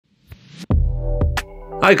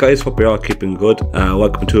Hi guys, hope you're all keeping good.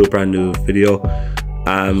 Welcome to a brand new video.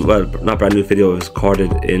 Well, not brand new video, it was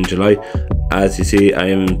recorded in July. As you see, I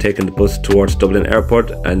am taking the bus towards Dublin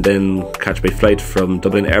Airport and then catch my flight from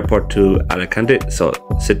Dublin Airport to Alicante. So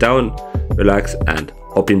sit down, relax, and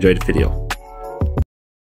hope you enjoyed the video.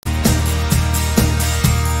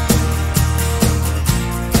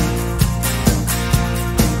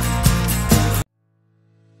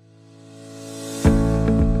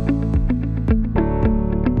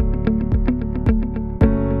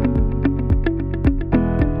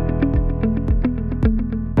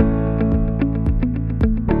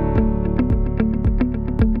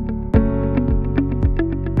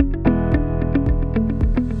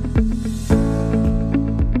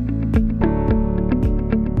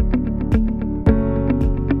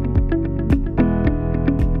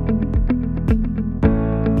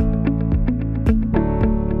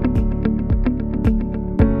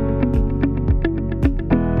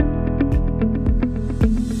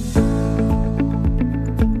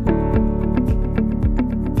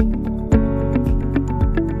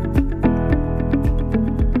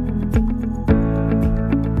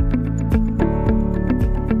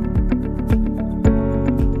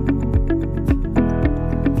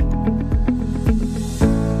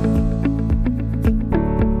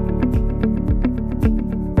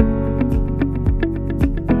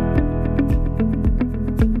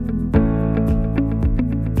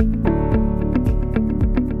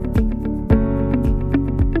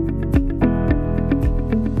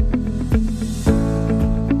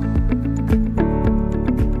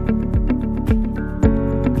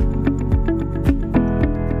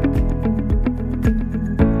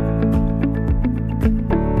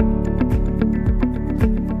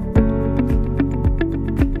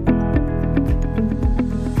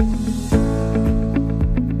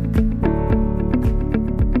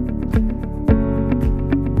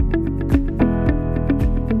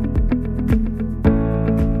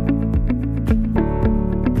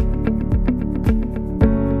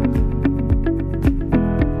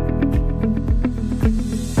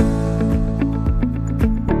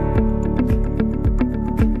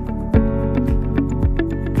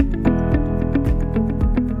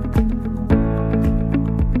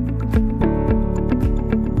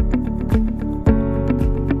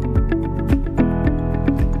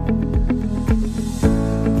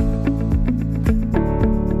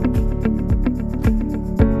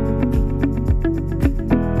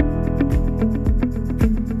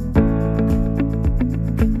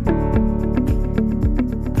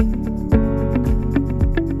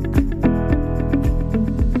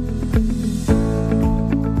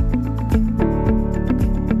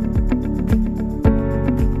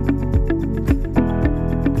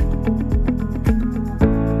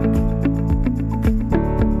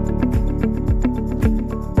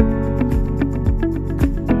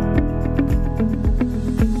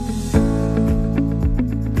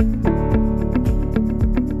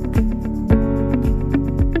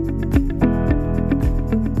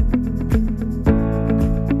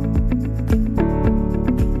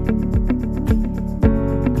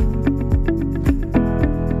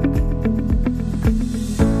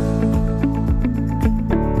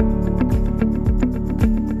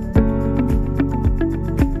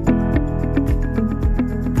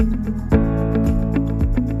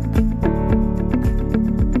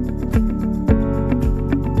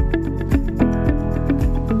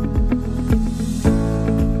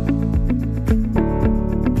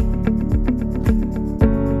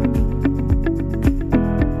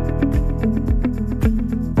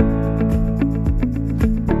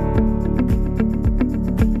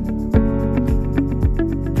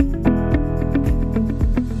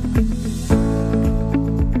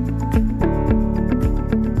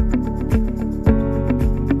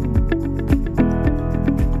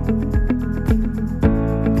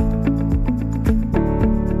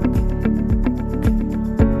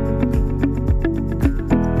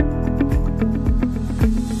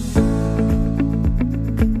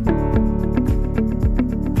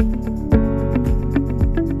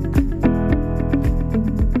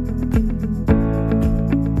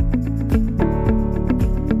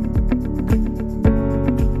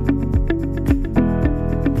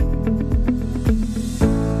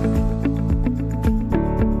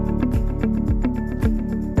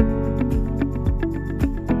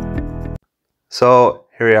 So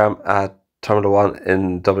here I am at Terminal 1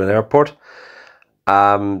 in Dublin Airport.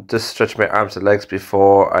 Just stretch my arms and legs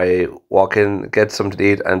before I walk in, get something to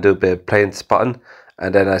eat and do a bit of plane spotting,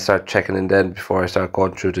 and then I start checking in then before I start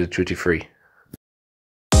going through the duty free.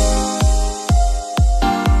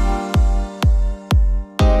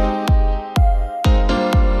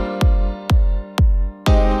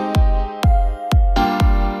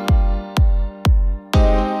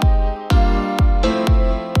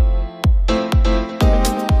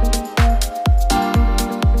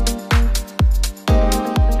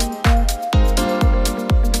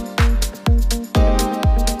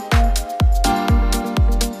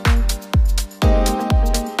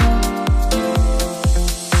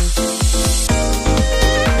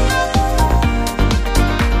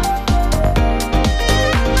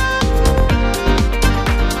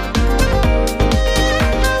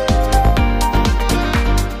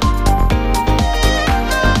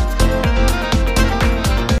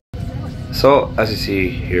 So as you see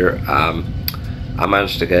here, I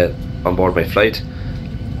managed to get on board my flight.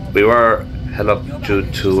 We were held up due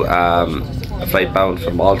to a flight bound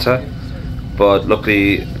from Malta, but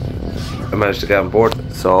luckily I managed to get on board,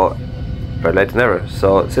 so better late than never.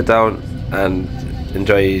 So sit down and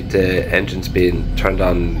enjoy the engines being turned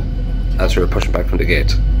on as we were pushing back from the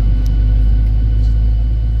gate.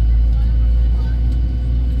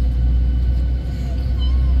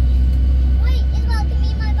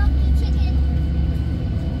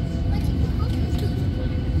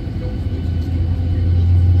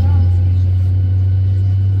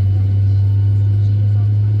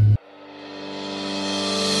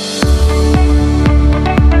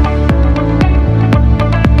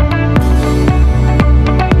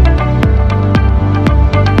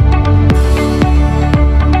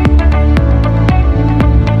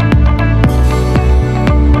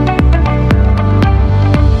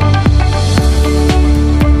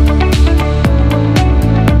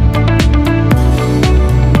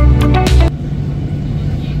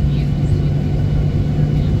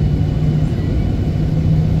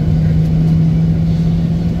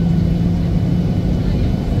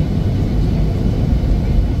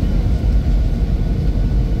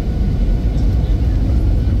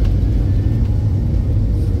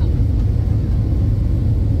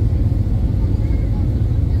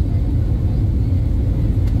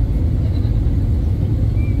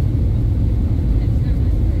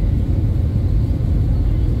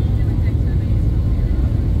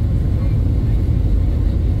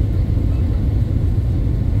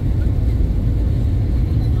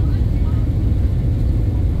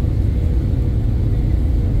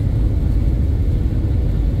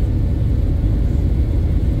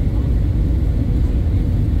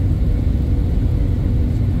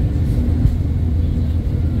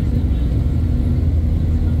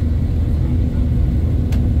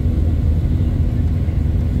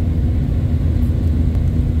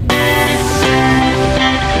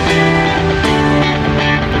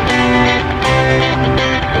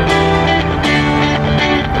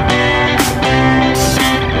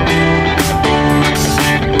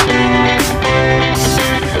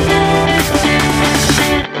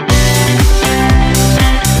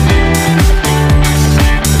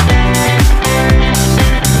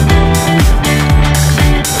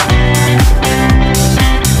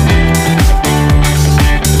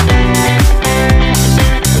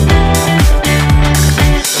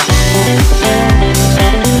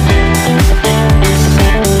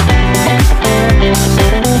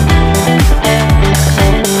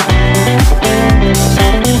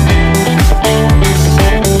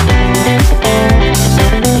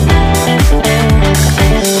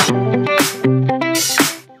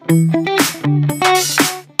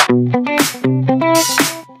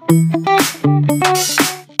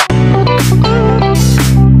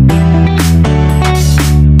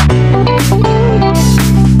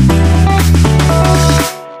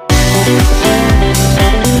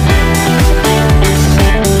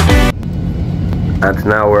 And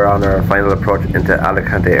now we're on our final approach into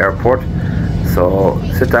Alicante airport, so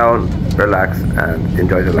sit down, relax and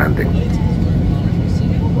enjoy the landing.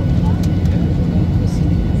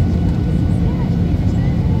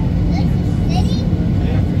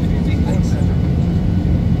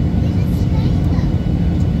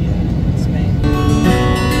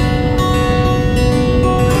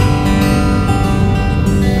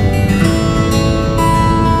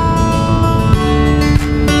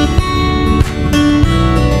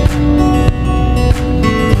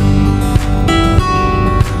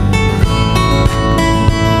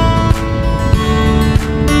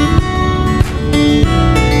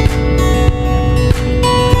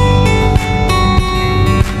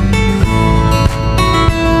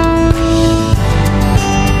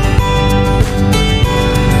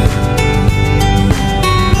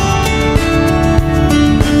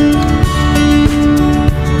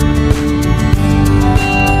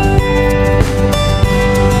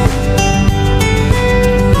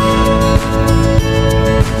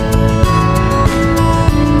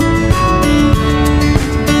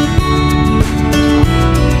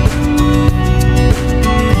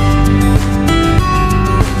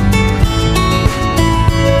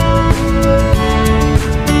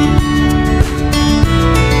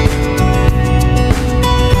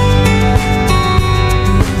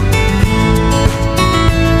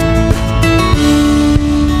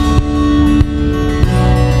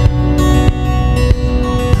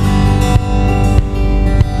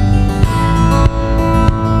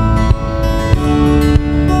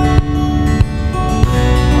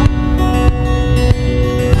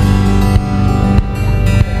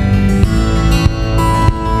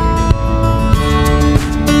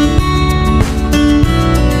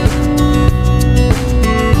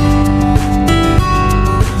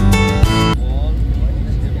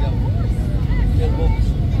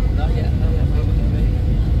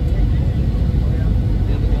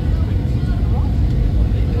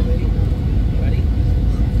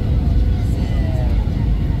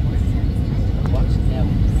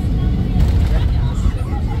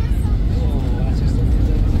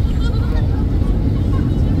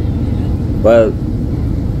 Well,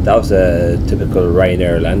 that was a typical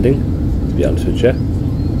Ryanair landing, to be honest with you.